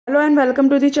Hello and welcome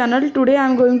to the channel. Today I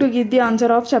am going to give the answer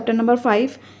of chapter number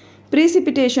 5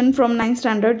 Precipitation from 9th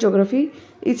standard geography.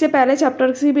 इससे पहले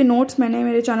chapter की भी notes मैंने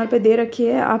मेरे channel पे दे रखी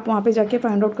है, आप वहाँ पे जाके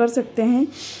फाइंड आउट कर सकते हैं।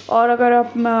 और अगर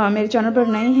आप मेरे चैनल पर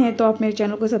नए हैं तो आप मेरे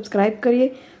चैनल को सब्सक्राइब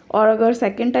करिए, और अगर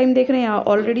सेकंड टाइम देख रहे हैं या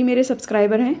ऑलरेडी मेरे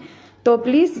सब्सक्राइबर हैं तो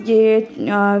प्लीज़ ये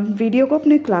वीडियो को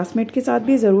अपने क्लासमेट के साथ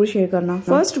भी ज़रूर शेयर करना।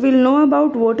 First will know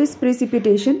about what is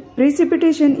precipitation.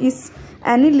 Precipitation is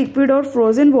any liquid or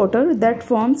frozen water that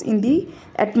forms in the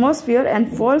atmosphere and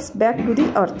falls back to the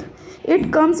earth. It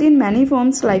comes in many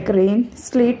forms like rain,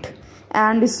 sleet,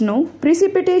 and snow.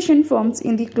 Precipitation forms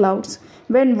in the clouds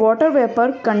when water vapor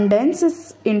condenses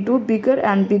into bigger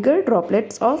and bigger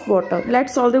droplets of water.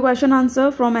 Let's solve the question answer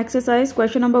from exercise.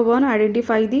 Question number 1.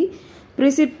 Identify the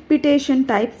precipitation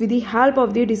type with the help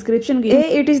of the description given.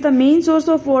 A. It is the main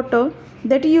source of water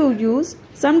that you use.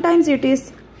 Sometimes it is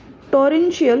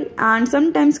torrential and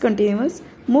sometimes continuous.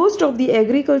 Most of the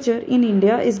agriculture in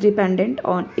India is dependent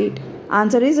on it.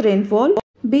 Answer is rainfall.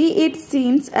 B. It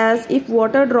seems as if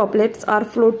water droplets are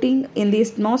floating in the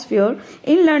atmosphere.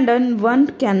 In London, one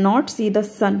cannot see the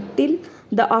sun till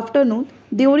the afternoon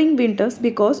during winters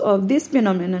because of this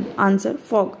phenomenon. Answer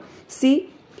fog. C.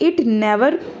 It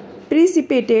never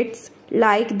precipitates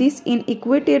like this in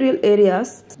equatorial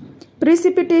areas.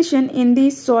 Precipitation in the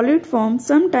solid form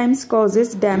sometimes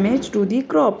causes damage to the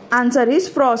crop. Answer is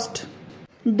frost.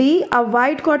 D. A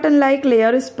white cotton-like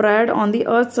layer is spread on the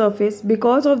earth's surface.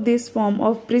 Because of this form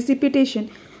of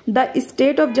precipitation, the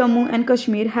state of Jammu and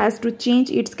Kashmir has to change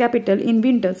its capital in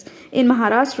winters. In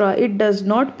Maharashtra, it does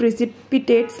not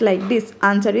precipitate like this.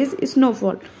 Answer is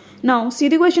snowfall. Now, see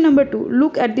the question number 2.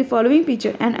 Look at the following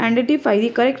picture and identify the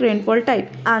correct rainfall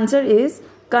type. Answer is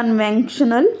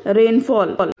conventional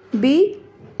rainfall. B.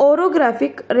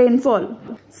 Orographic rainfall.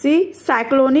 C.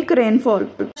 Cyclonic rainfall.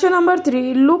 Question number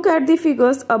 3. Look at the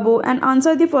figures above and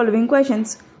answer the following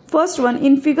questions. First one,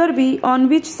 in figure B, on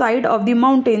which side of the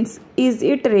mountains is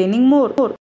it raining more?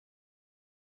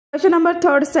 Question number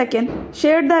 3. Second,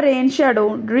 shade the rain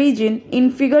shadow region in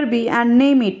figure B and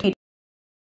name it.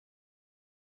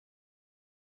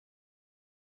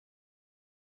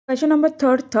 Question number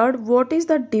 3. What is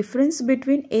the difference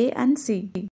between A and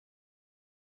C?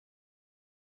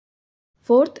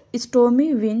 Fourth,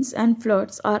 stormy winds and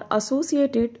floods are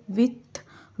associated with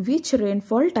which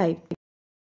rainfall type?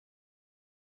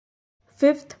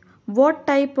 Fifth, what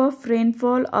type of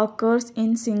rainfall occurs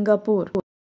in Singapore?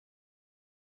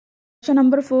 Question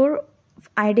number 4,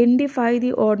 identify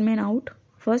the odd man out.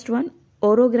 First one,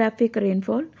 orographic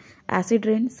rainfall, acid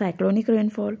rain, cyclonic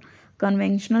rainfall,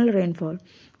 conventional rainfall.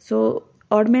 So,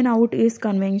 odd man out is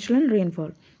conventional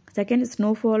rainfall. Second,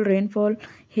 snowfall, rainfall,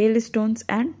 hailstones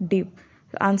and dew.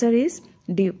 Answer is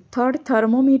dew. Third,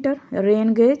 thermometer,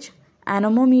 rain gauge,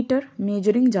 anemometer,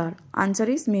 measuring jar. Answer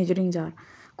is measuring jar.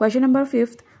 Question number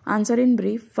 5th, answer in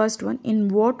brief. First one, in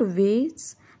what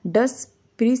ways does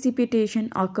precipitation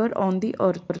occur on the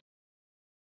earth?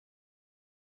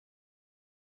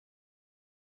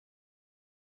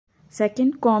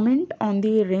 Second, comment on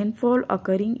the rainfall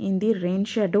occurring in the rain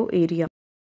shadow area.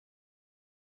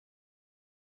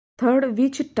 Third,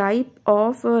 which type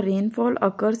of rainfall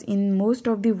occurs in most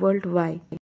of the world? Why?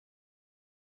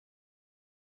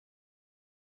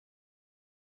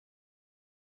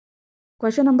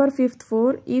 Question number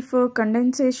 4. If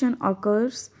condensation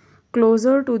occurs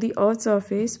closer to the Earth's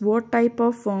surface, what type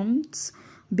of forms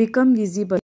become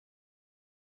visible?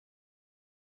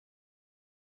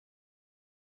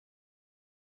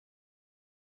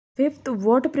 Fifth,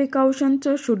 what precautions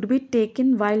should be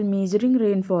taken while measuring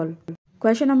rainfall?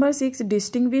 Question number 6.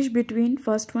 Distinguish between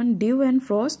first one, dew and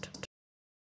frost.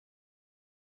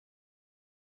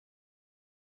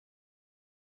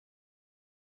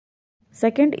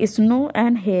 Second, snow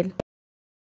and hail.